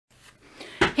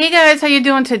Hey guys, how you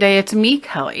doing today? It's me,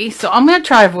 Kelly. So I'm going to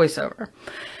try a voiceover.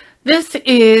 This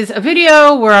is a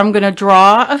video where I'm going to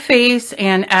draw a face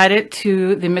and add it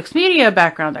to the mixed media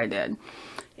background I did.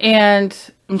 And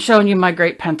I'm showing you my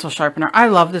great pencil sharpener. I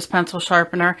love this pencil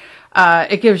sharpener.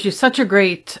 It gives you such a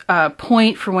great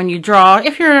point for when you draw.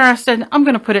 If you're interested, I'm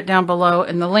going to put it down below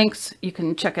in the links. You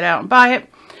can check it out and buy it.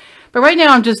 But right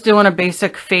now I'm just doing a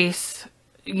basic face.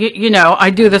 You know,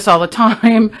 I do this all the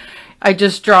time. I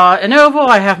just draw an oval.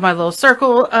 I have my little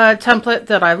circle template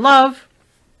that I love.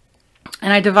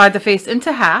 And I divide the face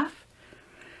into half.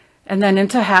 And then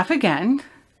into half again.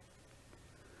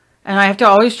 And I have to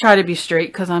always try to be straight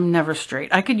because I'm never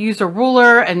straight. I could use a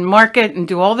ruler and mark it and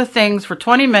do all the things for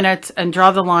 20 minutes and draw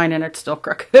the line and it's still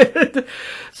crooked.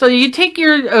 So you take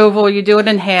your oval, you do it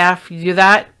in half. You do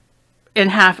that in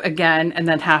half again and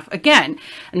then half again.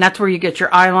 And that's where you get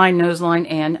your eye line, nose line,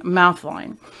 and mouth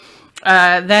line.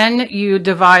 Then you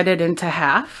divide it into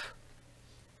half.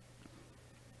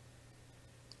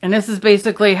 And this is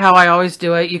basically how I always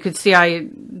do it. You could see I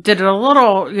did it a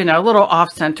little, you know, a little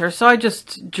off center. So I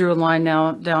just drew a line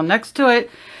now down next to it.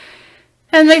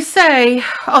 And they say,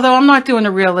 although I'm not doing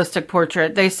a realistic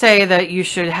portrait, they say that you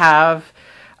should have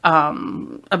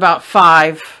about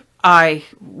 5 eye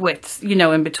widths, you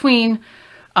know, in between.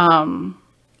 So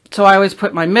I always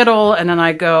put my middle and then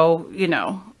I go, you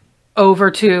know,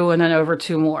 over 2 and then over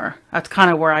 2 more. That's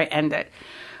kind of where I end it.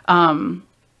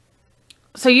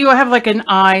 So you have like an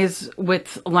eye's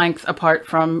width length apart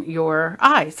from your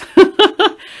eyes,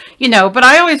 you know, but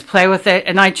I always play with it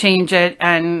and I change it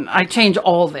and I change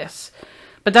all this,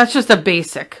 but that's just a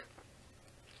basic.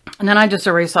 And then I just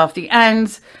erase off the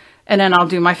ends and then I'll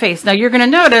do my face. Now you're going to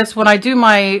notice when I do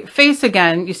my face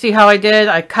again, you see how I did?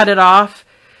 I cut it off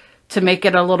to make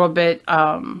it a little bit,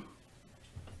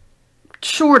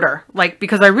 shorter, like,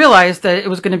 because I realized that it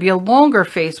was going to be a longer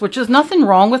face, which is nothing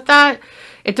wrong with that.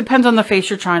 It depends on the face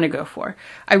you're trying to go for.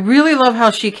 I really love how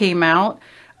she came out.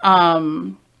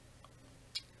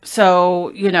 So,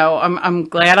 you know, I'm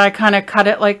glad I kind of cut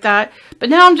it like that. But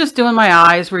now I'm just doing my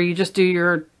eyes where you just do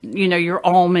your, you know, your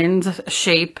almond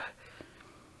shape,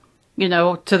 you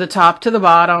know, to the top, to the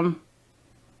bottom.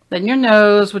 Then your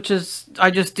nose, which is,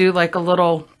 I just do like a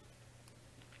little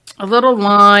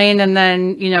line and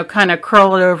then, you know, kind of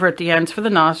curl it over at the ends for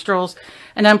the nostrils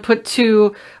and then put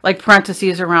 2 like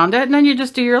parentheses around it and then you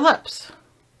just do your lips.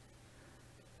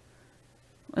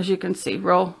 As you can see,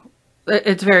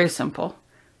 it's very simple.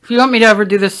 If you want me to ever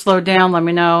do this slow down, let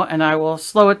me know and I will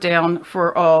slow it down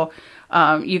for all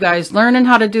you guys learning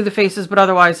how to do the faces, but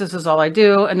otherwise this is all I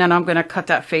do. And then I'm going to cut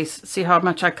that face. See how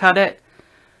much I cut it?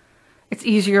 It's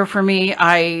easier for me.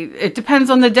 It depends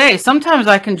on the day. Sometimes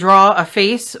I can draw a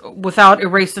face without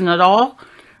erasing at all.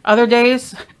 Other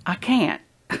days, I can't.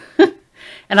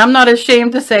 And I'm not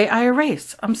ashamed to say I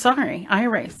erase. I'm sorry, I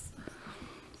erase.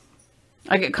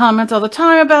 I get comments all the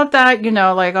time about that, you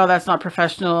know, like, oh, that's not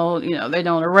professional. You know, they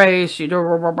don't erase. You do,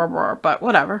 blah, blah, blah, but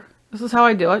whatever. This is how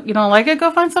I do it. You don't like it?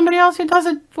 Go find somebody else who does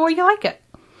it before you like it.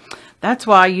 That's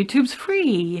why YouTube's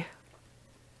free.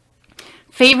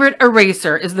 Favorite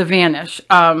eraser is the Vanish.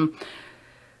 One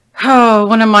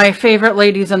of my favorite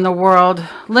ladies in the world,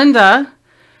 Linda,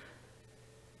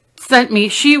 sent me,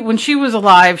 when she was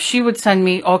alive, she would send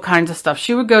me all kinds of stuff.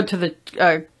 She would go to the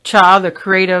the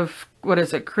creative, what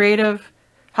is it, creative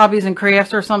hobbies and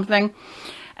crafts or something.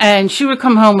 And she would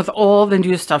come home with all the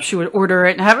new stuff. She would order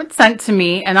it and have it sent to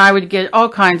me and I would get all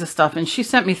kinds of stuff. And she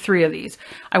sent me 3 of these.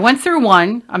 I went through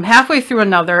one, I'm halfway through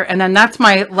another, and then that's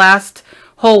my last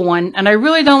whole one. And I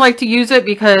really don't like to use it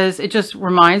because it just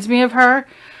reminds me of her.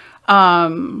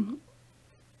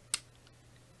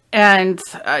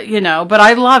 You know, but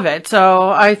I love it. So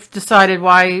I decided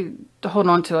why to hold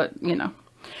on to it, you know.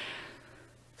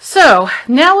 So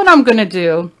now what I'm going to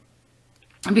do,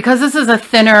 because this is a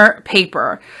thinner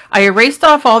paper, I erased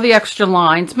off all the extra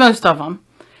lines, most of them.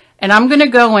 And I'm going to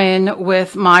go in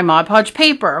with my Mod Podge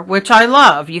paper, which I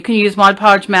love. You can use Mod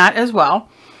Podge matte as well.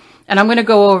 And I'm going to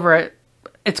go over it.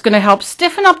 It's going to help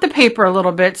stiffen up the paper a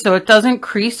little bit so it doesn't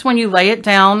crease when you lay it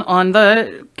down on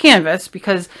the canvas,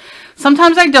 because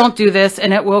sometimes I don't do this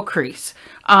and it will crease.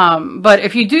 But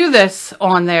if you do this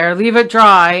on there, leave it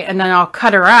dry and then I'll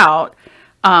cut her out.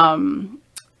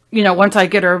 You know, once I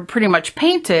get her pretty much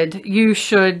painted, you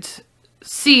should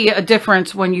see a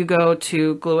difference when you go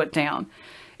to glue it down.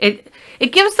 It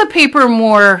gives the paper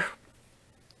more,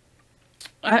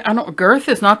 I don't, girth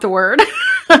is not the word.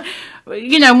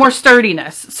 You know, more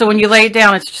sturdiness. So when you lay it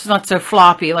down, it's just not so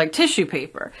floppy like tissue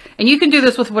paper. And you can do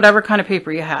this with whatever kind of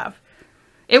paper you have.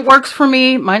 It works for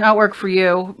me, might not work for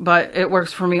you, but it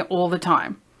works for me all the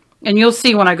time. And you'll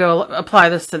see when I go apply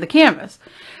this to the canvas.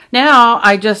 Now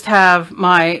I just have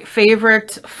my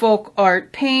favorite folk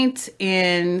art paint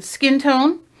in skin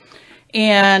tone,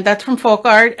 and that's from Folk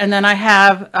Art. And then I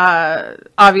have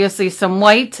obviously some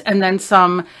white, and then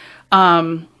some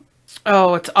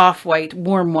oh, it's off-white,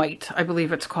 warm white, I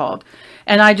believe it's called.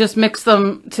 And I just mix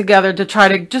them together to try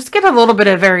to just get a little bit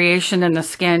of variation in the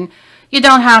skin. You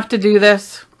don't have to do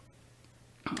this.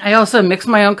 I also mix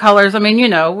my own colors. I mean, you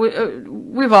know,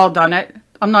 we've all done it.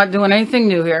 I'm not doing anything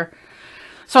new here.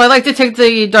 So I like to take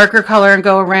the darker color and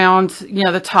go around, you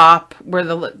know, the top where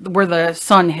the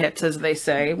sun hits, as they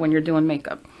say, when you're doing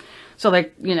makeup. So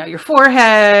like, you know, your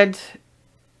forehead,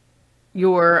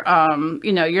 your,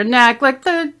 you know, your neck, like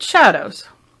the shadows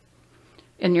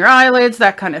in your eyelids,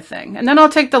 that kind of thing. And then I'll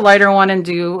take the lighter one and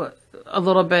do a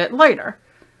little bit lighter.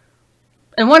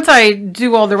 And once I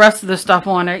do all the rest of the stuff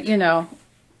on it, you know,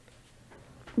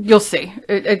 you'll see.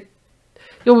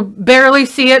 You'll barely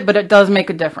see it, but it does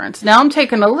make a difference. Now I'm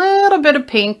taking a little bit of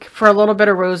pink for a little bit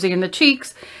of rosy in the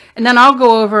cheeks, and then I'll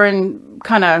go over and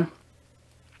kind of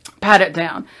pat it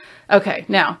down. Okay,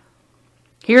 now,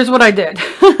 here's what I did.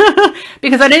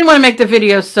 Because I didn't want to make the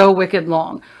video so wicked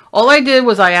long. All I did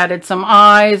was I added some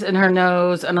eyes and her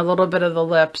nose and a little bit of the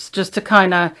lips, just to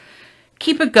kind of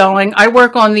keep it going. I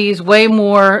work on these way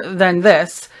more than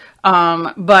this,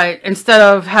 but instead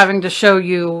of having to show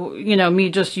you, you know, me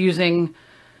just using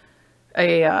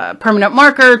a permanent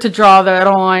marker to draw that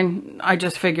on, I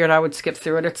just figured I would skip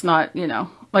through it. It's not, you know,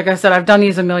 like I said, I've done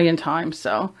these a million times.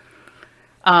 So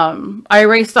I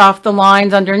erased off the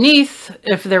lines underneath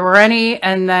if there were any,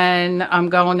 and then I'm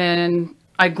going in,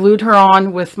 I glued her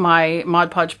on with my Mod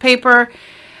Podge paper,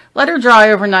 let her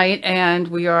dry overnight, and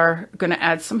we are going to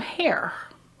add some hair.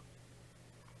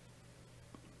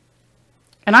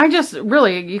 And I just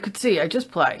really, you could see, I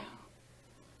just play.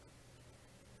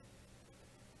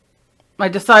 I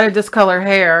decided this color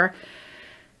hair,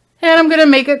 and I'm going to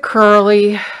make it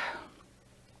curly.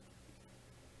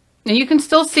 And you can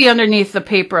still see underneath the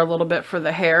paper a little bit for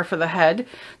the hair, for the head.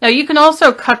 Now you can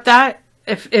also cut that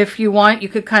if you want. You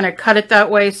could kind of cut it that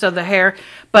way, so the hair,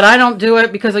 but I don't do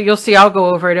it because you'll see I'll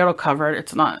go over it. It'll cover it.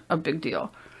 It's not a big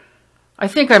deal. I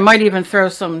think I might even throw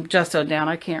some gesso down.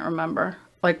 I can't remember.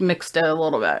 Like mixed it a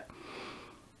little bit.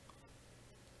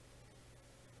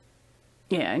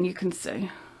 Yeah, and you can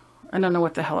see. I don't know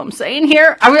what the hell I'm saying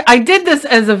here. I did this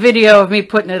as a video of me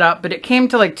putting it up, but it came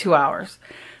to like 2 hours.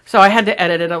 So I had to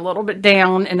edit it a little bit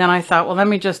down, and then I thought, well, let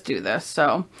me just do this.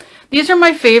 So these are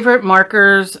my favorite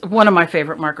markers. One of my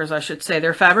favorite markers, I should say.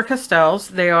 They're Faber-Castells.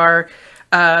 They are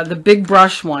the big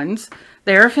brush ones.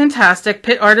 They are fantastic.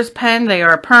 Pitt Artist Pen. They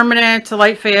are permanent,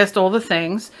 light fast, all the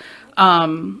things.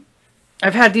 I've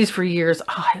had these for years.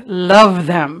 Oh, I love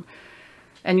them.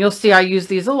 And you'll see I use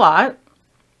these a lot.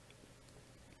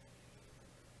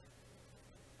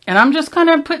 And I'm just kind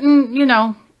of putting, you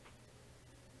know,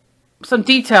 some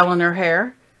detail in her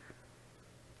hair.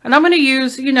 And I'm going to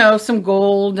use, you know, some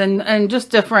gold and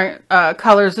just different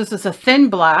colors. This is a thin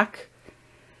black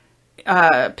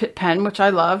Pitt pen, which I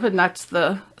love. And that's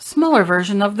the smaller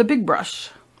version of the big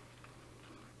brush.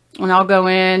 And I'll go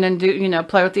in and do, you know,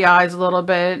 play with the eyes a little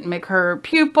bit, make her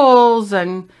pupils.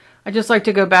 And I just like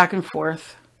to go back and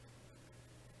forth.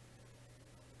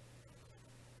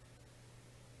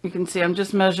 You can see I'm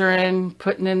just measuring,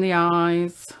 putting in the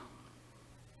eyes.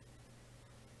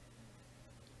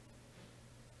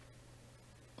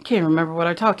 Can't remember what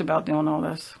I talked about doing all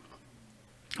this.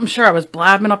 I'm sure I was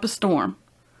blabbing up a storm.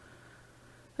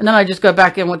 And then I just go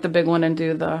back in with the big one and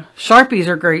do the Sharpies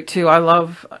are great too.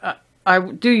 I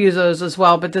do use those as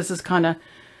well, but this is kind of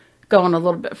going a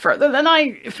little bit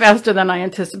faster than I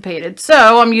anticipated.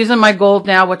 So I'm using my gold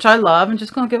now, which I love. I'm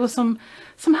just going to give us some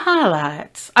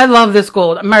highlights. I love this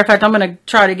gold. As a matter of fact, I'm going to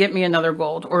try to get me another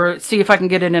gold or see if I can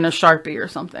get it in a Sharpie or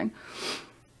something.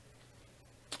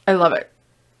 I love it.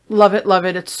 Love it, love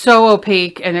it. It's so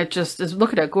opaque and it just is,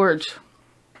 look at it, gorge.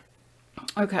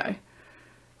 Okay.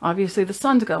 Obviously the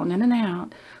sun's going in and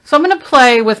out. So I'm going to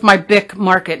play with my Bic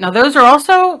Market. Now those are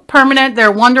also permanent.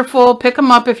 They're wonderful. Pick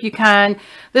them up if you can.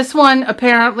 This one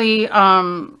apparently,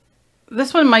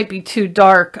 this one might be too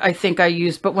dark, I think I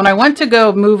used. But when I went to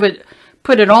go move it,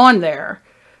 put it on there,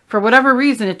 for whatever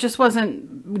reason, it just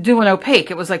wasn't doing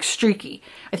opaque. It was like streaky.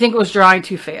 I think it was drying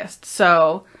too fast.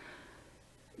 So,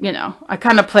 you know, I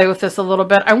kind of play with this a little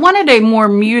bit. I wanted a more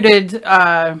muted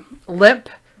lip,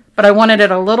 but I wanted it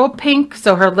a little pink,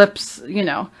 so her lips, you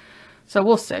know, so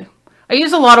we'll see. I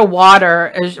use a lot of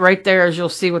water right there, as you'll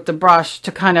see with the brush,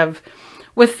 to kind of,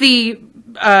 with the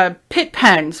Pitt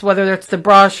pens, whether it's the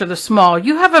brush or the small,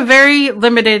 you have a very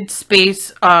limited space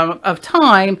of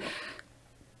time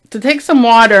to take some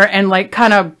water and like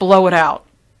kind of blow it out.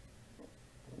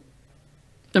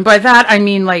 And by that, I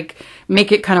mean like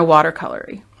make it kind of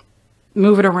watercolory.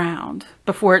 Move it around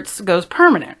before it goes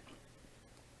permanent.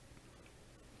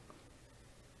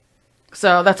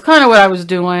 So that's kind of what I was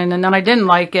doing. And then I didn't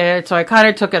like it. So I kind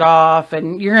of took it off.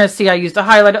 And you're going to see I used a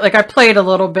highlighter. Like I played a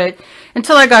little bit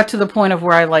until I got to the point of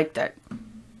where I liked it.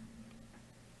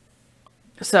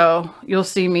 So you'll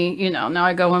see me, you know, now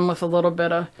I go in with a little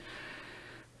bit of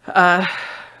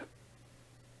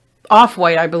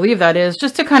off-white, I believe that is,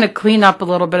 just to kind of clean up a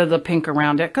little bit of the pink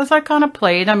around it. Because I kind of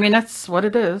played. I mean, that's what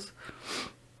it is.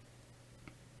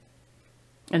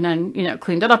 And then, you know,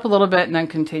 cleaned it up a little bit and then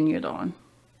continued on.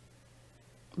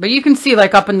 But you can see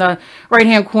like up in the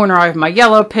right-hand corner, I have my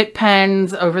yellow Pitt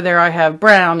pens. Over there I have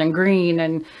brown and green,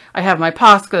 and I have my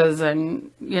Poscas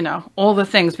and, you know, all the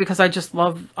things because I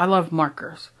love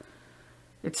markers.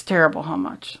 It's terrible how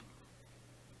much.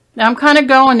 Now I'm kind of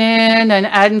going in and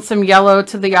adding some yellow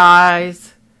to the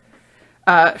eyes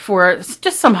for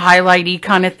just some highlighty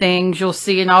kind of things. You'll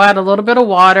see, and I'll add a little bit of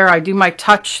water. I do my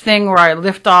touch thing where I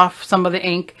lift off some of the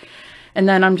ink. And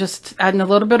then I'm just adding a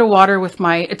little bit of water with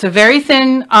my, it's a very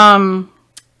thin,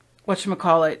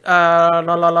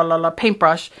 whatchamacallit,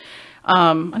 paintbrush.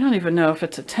 I don't even know if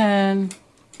it's a 10.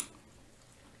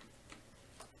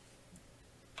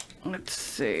 Let's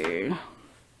see.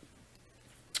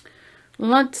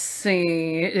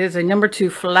 It is a number 2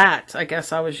 flat, I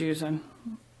guess I was using.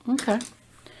 Okay.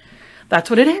 That's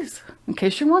what it is, in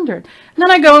case you're wondering. And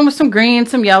then I go in with some green,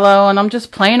 some yellow, and I'm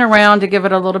just playing around to give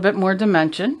it a little bit more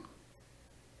dimension.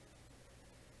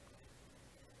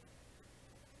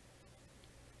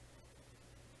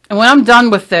 And when I'm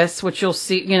done with this, which you'll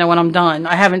see, you know, when I'm done,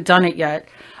 I haven't done it yet.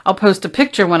 I'll post a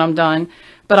picture when I'm done,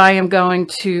 but I am going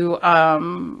to,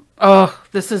 oh,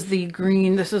 this is the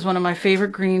green. This is one of my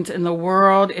favorite greens in the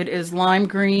world. It is lime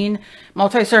green,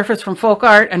 multi-surface from Folk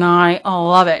Art, and I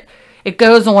love it. It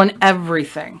goes on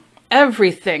everything.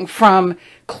 Everything from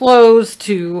clothes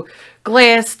to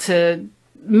glass to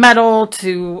metal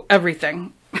to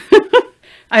everything.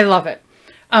 I love it.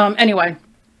 Anyway,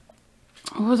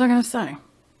 what was I going to say?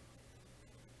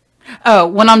 Oh,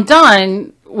 when I'm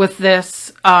done with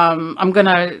this, I'm going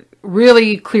to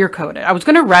really clear coat it. I was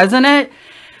going to resin it,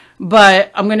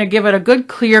 but I'm going to give it a good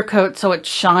clear coat so it's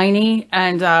shiny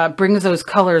and brings those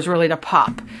colors really to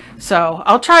pop. So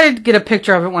I'll try to get a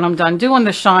picture of it when I'm done. Doing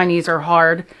the shinies are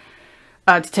hard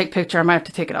to take picture. I might have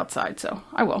to take it outside, so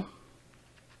I will.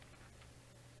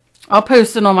 I'll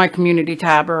post it on my community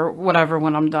tab or whatever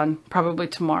when I'm done, probably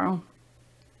tomorrow.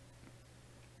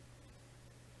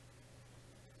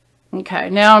 Okay,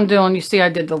 now I'm doing, you see I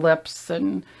did the lips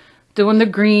and doing the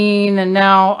green, and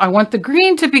now I want the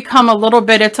green to become a little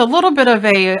bit, it's a little bit of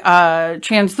a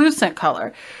translucent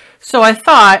color. So I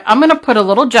thought I'm going to put a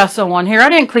little gesso on here. I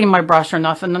didn't clean my brush or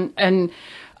nothing. And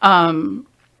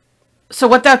so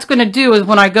what that's going to do is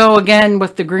when I go again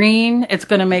with the green, it's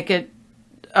going to make it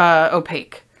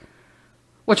opaque.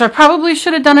 Which I probably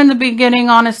should have done in the beginning,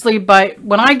 honestly. But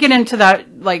when I get into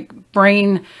that like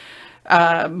brain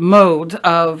mode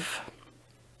of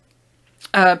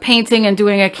painting and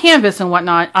doing a canvas and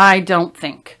whatnot, I don't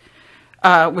think,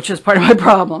 which is part of my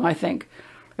problem, I think.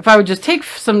 If I would just take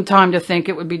some time to think,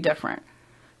 it would be different.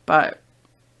 But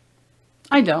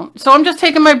I don't. So I'm just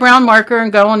taking my brown marker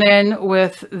and going in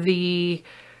with the,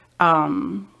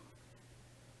 for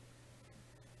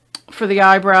the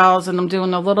eyebrows, and I'm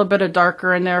doing a little bit of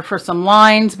darker in there for some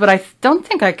lines, but I don't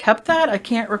think I kept that. I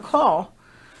can't recall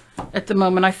at the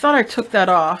moment. I thought I took that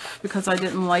off because I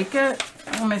didn't like it.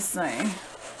 Let me see.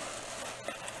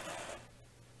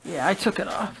 Yeah, I took it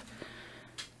off.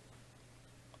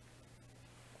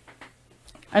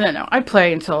 I don't know. I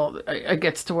play until it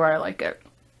gets to where I like it.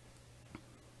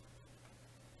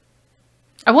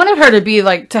 I wanted her to be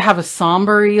like, to have a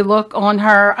somber-y look on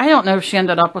her. I don't know if she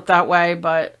ended up with that way,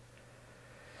 but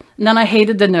and then I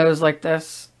hated the nose like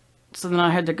this. So then I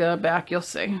had to go back. You'll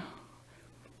see.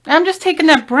 I'm just taking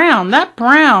that brown. That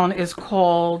brown is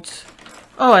called,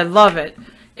 oh, I love it.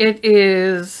 It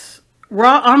is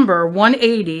Raw Umber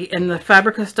 180 in the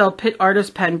Faber-Castell Pitt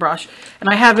Artist Pen Brush. And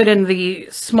I have it in the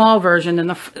small version.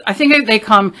 And I think they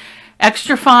come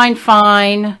extra fine,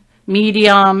 fine,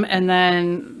 medium, and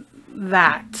then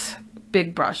that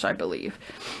big brush, I believe.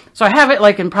 So I have it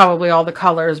like in probably all the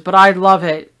colors, but I love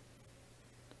it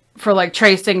for like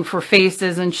tracing for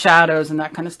faces and shadows and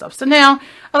that kind of stuff. So now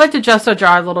I like to gesso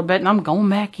dry a little bit, and I'm going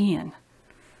back in,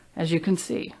 as you can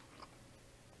see.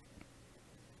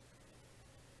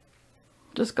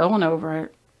 Just going over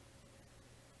it.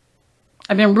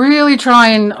 I've been really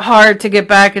trying hard to get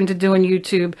back into doing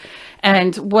YouTube,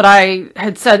 and what I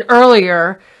had said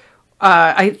earlier,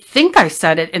 I think I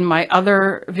said it in my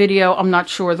other video. I'm not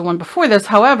sure, the one before this.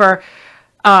 However,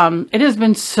 it has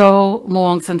been so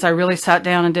long since I really sat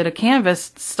down and did a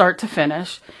canvas start to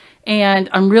finish. And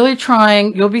I'm really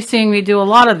trying, you'll be seeing me do a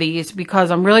lot of these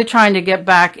because I'm really trying to get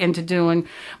back into doing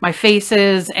my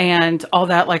faces and all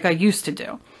that like I used to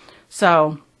do.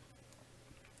 So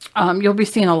you'll be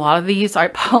seeing a lot of these. I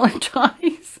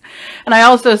apologize. And I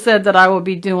also said that I would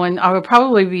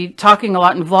probably be talking a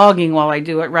lot and vlogging while I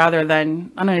do it rather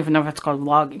than, I don't even know if it's called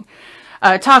vlogging.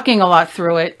 Talking a lot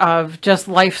through it of just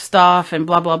life stuff and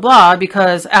blah, blah, blah,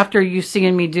 because after you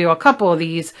seeing me do a couple of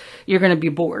these, you're going to be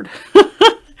bored.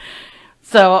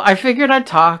 So I figured I'd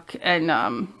talk and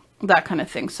that kind of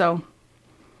thing. So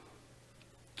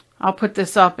I'll put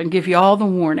this up and give you all the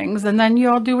warnings, and then you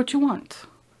all do what you want.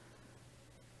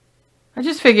 I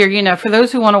just figure, you know, for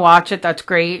those who want to watch it, that's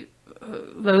great.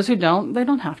 Those who don't, they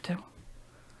don't have to.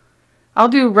 I'll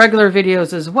do regular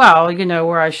videos as well, you know,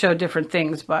 where I show different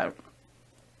things, but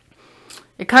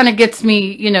it kind of gets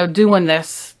me, you know, doing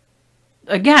this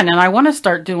again. And I want to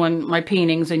start doing my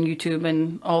paintings and YouTube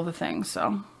and all the things.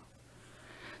 So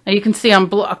now you can see I'm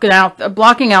blocking out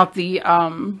the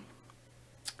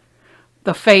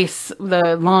face,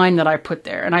 the line that I put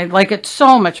there. And I like it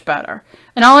so much better.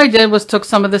 And all I did was took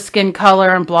some of the skin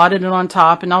color and blotted it on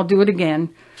top. And I'll do it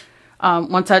again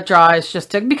once that dries,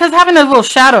 because having a little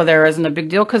shadow there isn't a big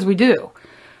deal, because we do.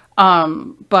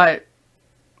 But,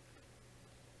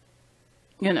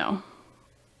 you know.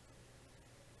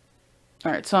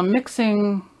 All right, so I'm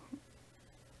mixing.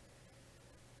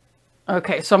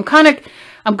 Okay, so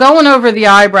I'm going over the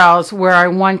eyebrows where I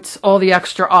want all the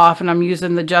extra off, and I'm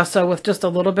using the gesso with just a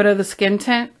little bit of the skin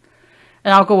tint.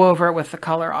 And I'll go over it with the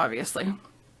color, obviously.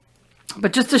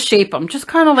 But just to shape them, just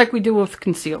kind of like we do with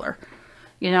concealer,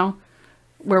 you know,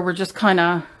 where we're just kind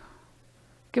of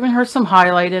giving her some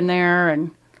highlight in there.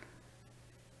 And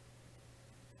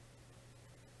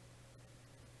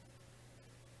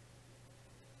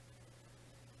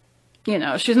you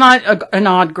know, she's not an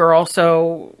odd girl,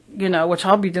 so, you know, which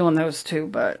I'll be doing those too,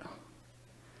 but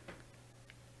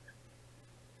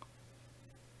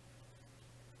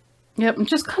yep, I'm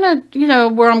just kind of, you know,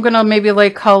 where I'm going to maybe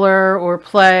lay color or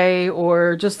play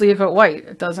or just leave it white.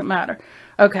 It doesn't matter.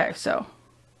 Okay, so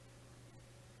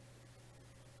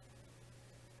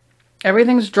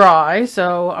everything's dry,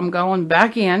 so I'm going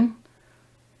back in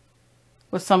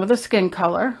with some of the skin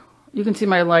color. You can see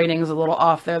my lighting is a little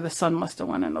off there. The sun must have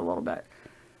went in a little bit.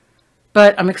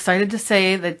 But I'm excited to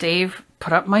say that Dave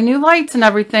put up my new lights and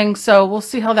everything, so we'll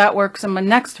see how that works in my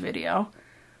next video.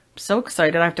 I'm so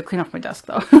excited. I have to clean off my desk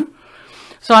though.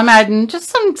 So I'm adding just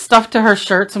some stuff to her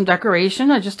shirt, some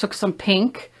decoration. I just took some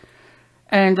pink.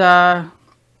 And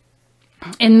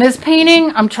in this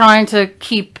painting, I'm trying to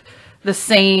keep the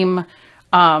same,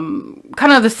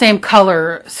 kind of the same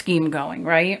color scheme going,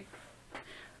 right?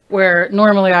 Where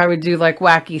normally I would do like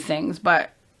wacky things,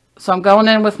 but so I'm going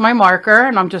in with my marker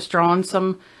and I'm just drawing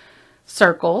some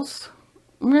circles.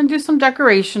 I'm going to do some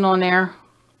decoration on there.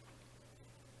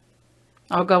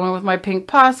 I'll go in with my pink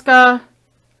Posca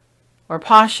or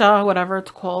Pasha, whatever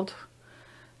it's called,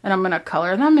 and I'm going to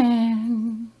color them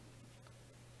in.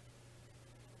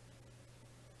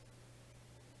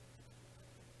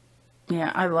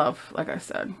 Yeah, I love, like I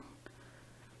said.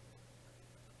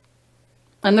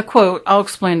 And the quote, I'll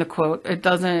explain the quote. It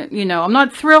doesn't, you know, I'm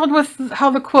not thrilled with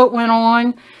how the quote went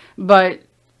on, but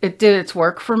it did its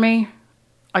work for me.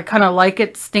 I kind of like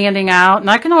it standing out,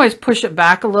 and I can always push it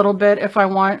back a little bit if I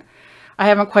want. I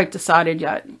haven't quite decided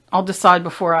yet. I'll decide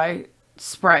before I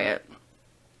spray it.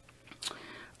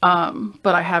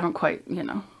 But I haven't quite, you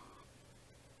know.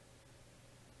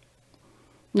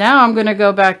 Now I'm going to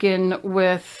go back in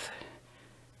with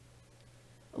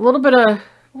a little bit of,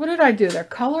 what did I do there?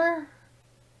 Color?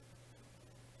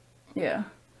 Yeah.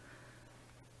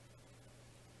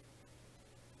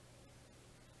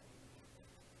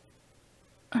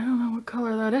 I don't know what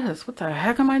color that is. What the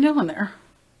heck am I doing there?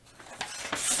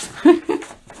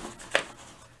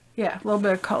 Yeah, a little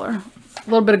bit of color. A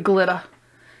little bit of glitter. A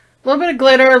little bit of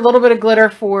glitter. A little bit of glitter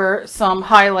for some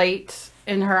highlight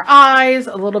in her eyes.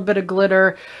 A little bit of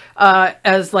glitter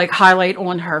as like highlight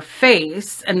on her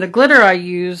face. And the glitter I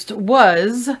used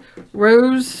was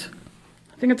rose...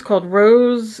 I think it's called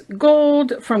Rose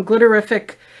Gold from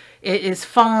Glitterific. It is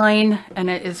fine and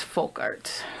it is folk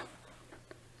art.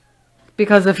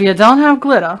 Because if you don't have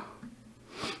glitter...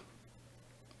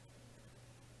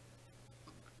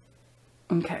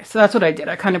 Okay, so that's what I did.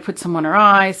 I kind of put some on her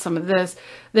eyes, some of this.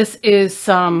 This is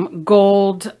some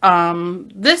gold.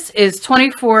 This is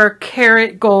 24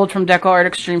 karat gold from Deco Art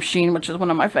Extreme Sheen, which is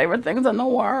one of my favorite things in the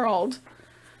world.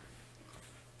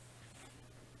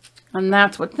 And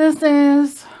that's what this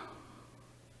is.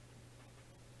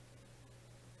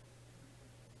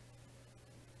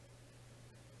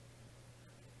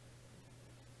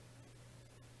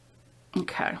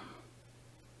 Okay.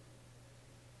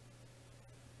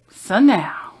 So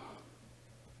now,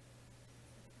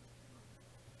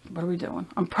 what are we doing?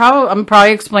 I'm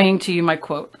probably explaining to you my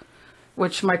quote,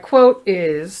 which my quote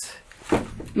is,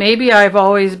 maybe I've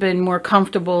always been more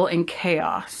comfortable in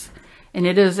chaos. And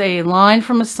it is a line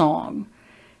from a song,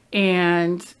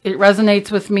 and it resonates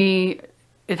with me.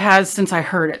 It has since I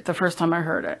heard it, the first time I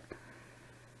heard it.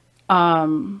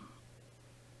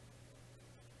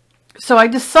 So I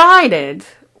decided,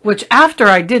 which after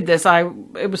I did this,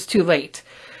 it was too late,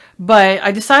 but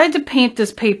I decided to paint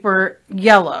this paper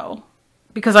yellow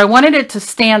because I wanted it to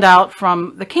stand out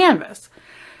from the canvas.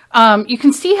 You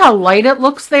can see how light it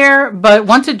looks there, but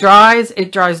once it dries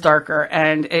darker,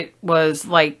 and it was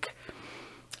like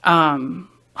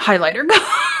highlighter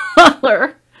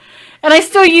color. And I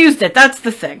still used it. That's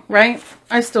the thing, right?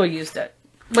 I still used it,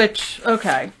 which,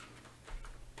 okay.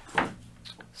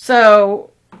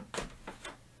 So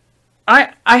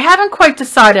I haven't quite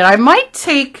decided. I might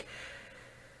take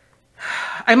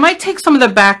some of the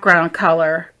background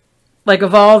color, like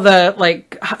of all the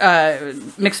like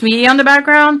mixed media on the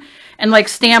background, and like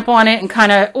stamp on it and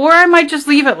kind of, or I might just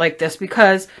leave it like this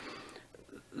because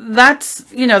that's,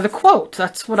 you know, the quote.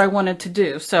 That's what I wanted to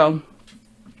do. So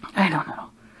I don't know.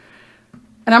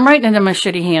 And I'm writing into my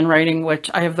shitty handwriting, which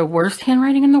I have the worst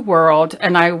handwriting in the world.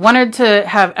 And I wanted to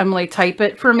have Emily type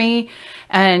it for me,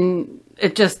 and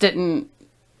it just didn't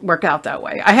work out that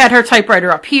way. I had her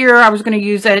typewriter up here. I was going to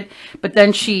use it, but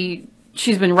then she's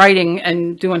been writing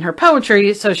and doing her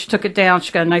poetry, so she took it down.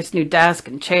 She got a nice new desk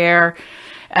and chair,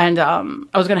 and I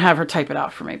was going to have her type it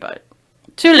out for me, but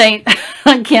too late.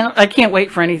 I can't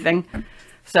wait for anything.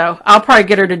 So I'll probably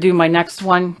get her to do my next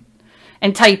one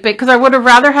and type it, because I would have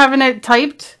rather having it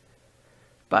typed,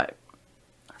 but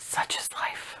such is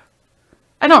life.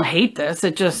 I don't hate this.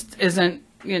 It just isn't,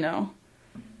 you know,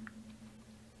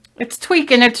 it's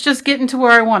tweaking. It's just getting to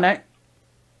where I want it.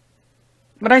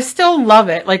 But I still love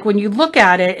it. Like when you look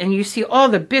at it and you see all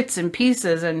the bits and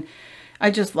pieces, and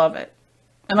I just love it.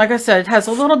 And like I said, it has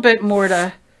a little bit more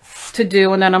to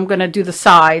do, and then I'm going to do the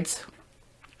sides.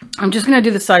 I'm just going to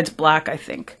do the sides black, I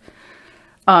think.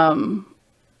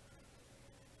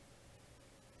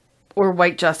 Or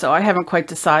white gesso. I haven't quite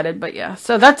decided, but yeah.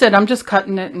 So that's it. I'm just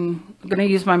cutting it, and I'm going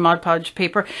to use my Mod Podge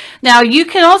paper. Now, you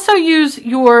can also use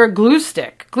your glue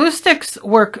stick. Glue sticks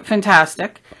work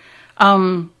fantastic.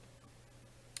 Decoupage,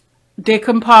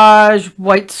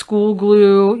 white school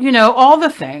glue, you know, all the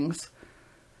things.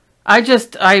 I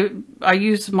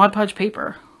use Mod Podge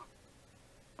paper.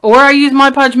 Or I use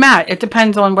Mod Podge mat. It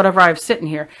depends on whatever I have sitting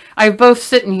here. I have both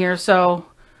sitting here, so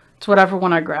it's whatever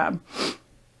one I grab.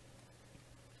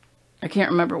 I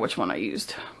can't remember which one I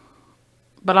used,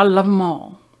 but I love them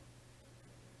all.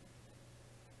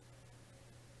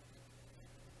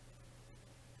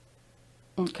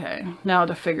 Okay, now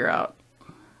to figure out.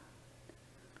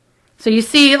 So you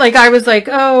see, like I was like,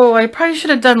 oh, I probably should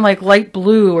have done like light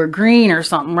blue or green or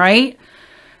something, right?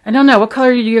 I don't know. What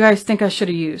color do you guys think I should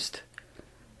have used?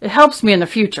 It helps me in the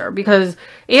future, because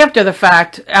after the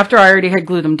fact, after I already had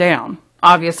glued them down,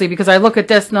 obviously, because I look at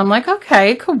this and I'm like,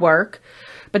 okay, it could work.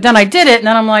 But then I did it, and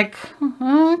then I'm like,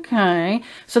 okay.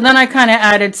 So then I kind of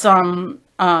added some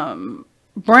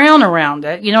brown around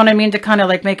it, you know what I mean, to kind of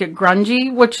like make it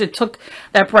grungy, which it took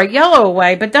that bright yellow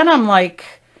away. But then I'm like,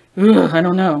 ugh, I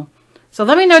don't know. So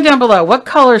let me know down below, what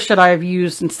color should I have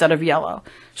used instead of yellow?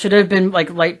 Should it have been like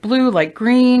light blue, light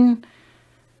green?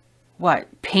 What,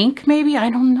 pink maybe? I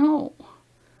don't know.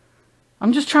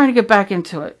 I'm just trying to get back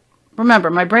into it. Remember,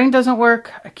 my brain doesn't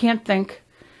work. I can't think.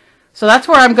 So that's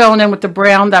where I'm going in with the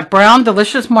brown, that brown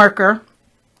delicious marker,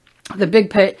 the big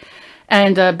pit,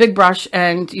 and a big brush.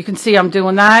 And you can see I'm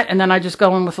doing that. And then I just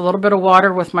go in with a little bit of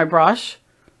water with my brush.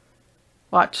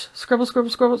 Watch. Scribble, scribble,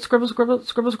 scribble, scribble, scribble,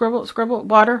 scribble, scribble, scribble,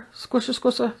 water. Squisha,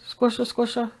 squisha, squisha,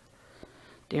 squisha.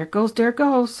 There it goes, there it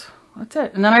goes. That's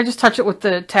it. And then I just touch it with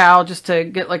the towel just to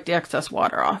get like the excess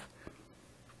water off.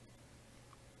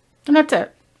 And that's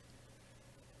it.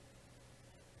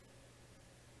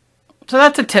 So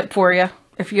that's a tip for you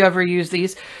if you ever use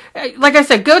these. Like I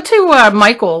said, go to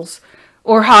Michael's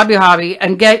or Hobby Lobby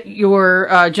and get your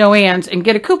Joann's and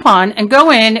get a coupon and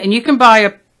go in, and you can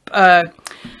buy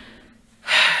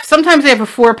sometimes they have a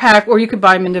 4-pack, or you could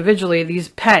buy them individually, these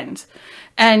pens.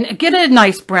 And get a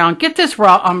nice brown. Get this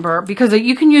raw umber, because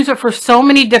you can use it for so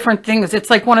many different things. It's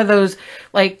like one of those,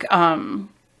 like a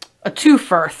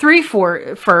 2-fur,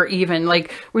 3-fur even,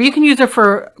 like where you can use it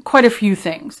for quite a few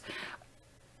things.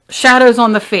 shadows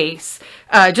on the face.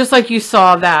 Just like you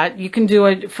saw that. You can do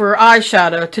it for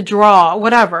eyeshadow, to draw,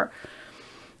 whatever.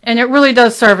 And it really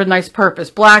does serve a nice purpose.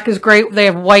 Black is great. They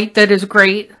have white that is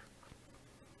great.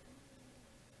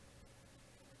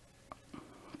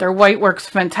 Their white works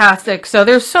fantastic. So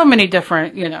there's so many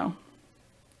different, you know,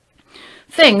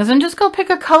 things. And just go pick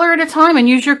a color at a time and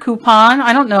use your coupon.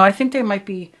 I don't know. I think they might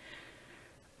be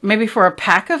maybe for a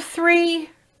pack of 3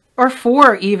 or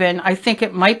 4 even. I think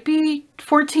it might be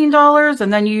 $14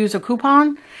 and then you use a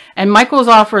coupon. And Michael's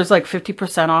offer is like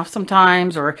 50% off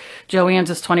sometimes, or Joann's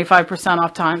is 25%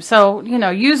 off time. So, you know,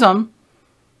 use them.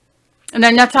 And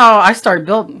then that's how I started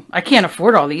building. I can't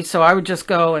afford all these, so I would just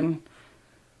go and,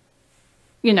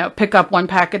 you know, pick up 1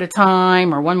 pack at a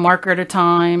time or 1 marker at a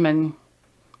time and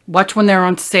watch when they're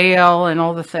on sale and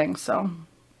all the things. So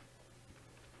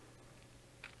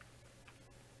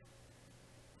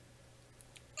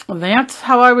that's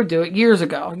how I would do it years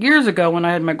ago. Years ago when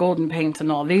I had my golden paints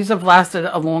and all. These have lasted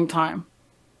a long time.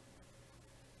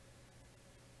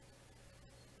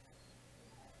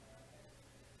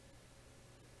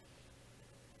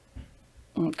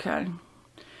 Okay.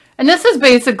 And this is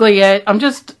basically it. I'm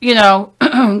just, you know,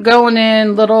 going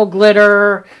in little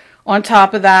glitter on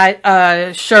top of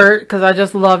that shirt because I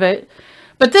just love it.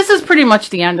 But this is pretty much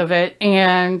the end of it.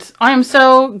 And I am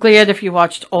so glad if you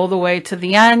watched all the way to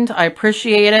the end. I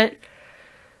appreciate it.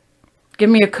 Give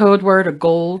me a code word, a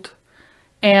gold.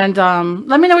 And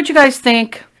let me know what you guys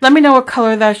think. Let me know what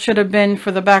color that should have been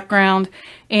for the background.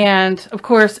 And of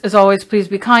course, as always, please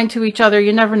be kind to each other.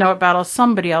 You never know what battle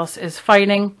somebody else is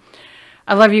fighting.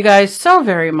 I love you guys so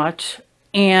very much.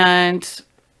 And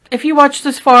if you watched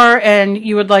this far and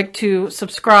you would like to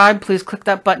subscribe, please click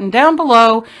that button down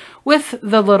below with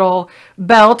the little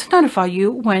bell to notify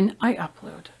you when I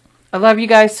upload. I love you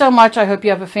guys so much. I hope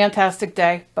you have a fantastic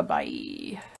day.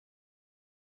 Bye-bye.